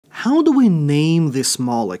how do we name this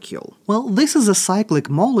molecule? Well, this is a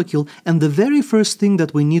cyclic molecule, and the very first thing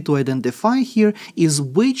that we need to identify here is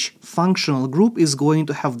which functional group is going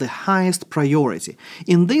to have the highest priority.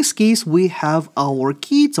 In this case, we have our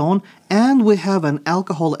ketone and we have an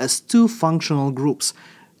alcohol as two functional groups.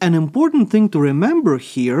 An important thing to remember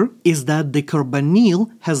here is that the carbonyl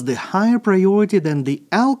has the higher priority than the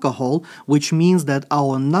alcohol, which means that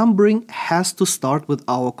our numbering has to start with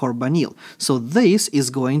our carbonyl. So this is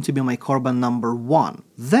going to be my carbon number 1.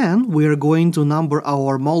 Then we are going to number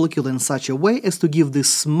our molecule in such a way as to give the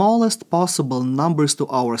smallest possible numbers to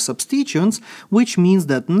our substituents, which means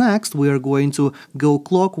that next we are going to go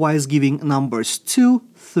clockwise, giving numbers 2,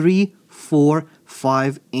 3, 4,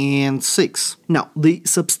 5, and 6. Now, the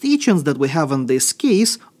substituents that we have in this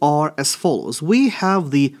case are as follows. We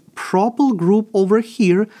have the propyl group over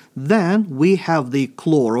here, then we have the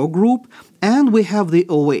chloro group, and we have the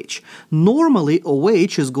OH. Normally,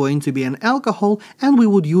 OH is going to be an alcohol, and we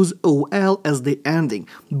would use OL as the ending.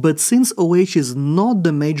 But since OH is not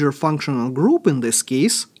the major functional group in this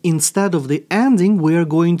case, instead of the ending, we are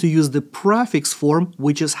going to use the prefix form,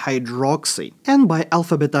 which is hydroxy. And by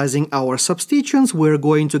alphabetizing our substituents, we're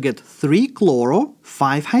going to get 3-chloro,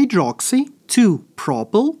 5-hydroxy,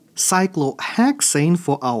 2-propyl, cyclohexane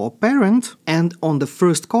for our parent, and on the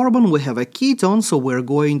first carbon we have a ketone, so we're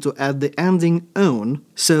going to add the ending -one.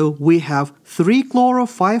 So we have 3-chloro,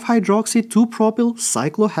 5-hydroxy, 2-propyl,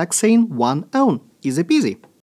 cyclohexane, 1-one. Easy peasy.